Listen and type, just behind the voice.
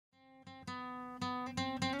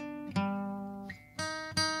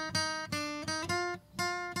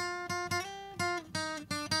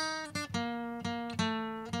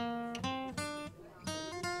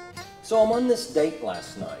So I'm on this date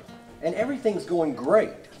last night, and everything's going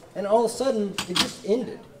great. And all of a sudden, it just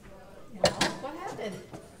ended. Well, what happened?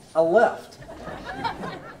 I left.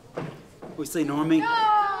 We say Normie?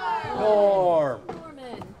 Norm.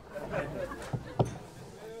 Norman.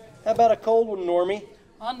 How about a cold one, Normie?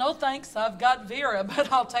 Oh, no thanks. I've got Vera,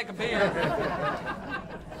 but I'll take a beer.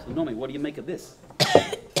 So Normie, what do you make of this?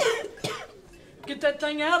 Get that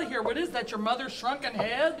thing out of here. What is that, your mother's shrunken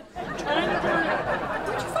head? Trying to burn it.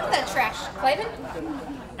 Where'd you find that trash, Clavin?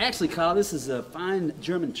 Actually, Kyle, this is a fine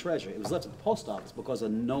German treasure. It was left at the post office because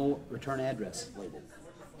of no return address label.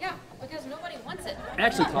 Yeah, because nobody wants it.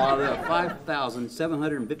 Actually, Kyle, there are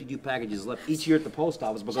 5,752 packages left each year at the post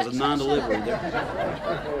office because of non-delivery.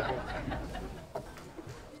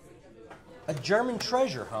 A German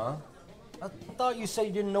treasure, huh? I thought you said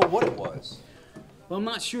you didn't know what it was. Well, I'm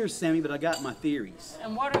not sure, Sammy, but I got my theories.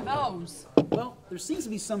 And what are those? Well, there seems to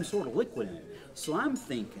be some sort of liquid in it. So I'm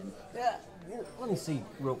thinking... Yeah, let me see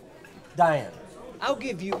real... Diane, I'll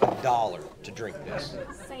give you $1 to drink this.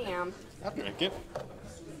 Sam. I'll drink it.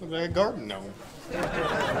 Looks like a garden gnome.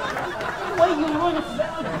 Wait, you ruined it.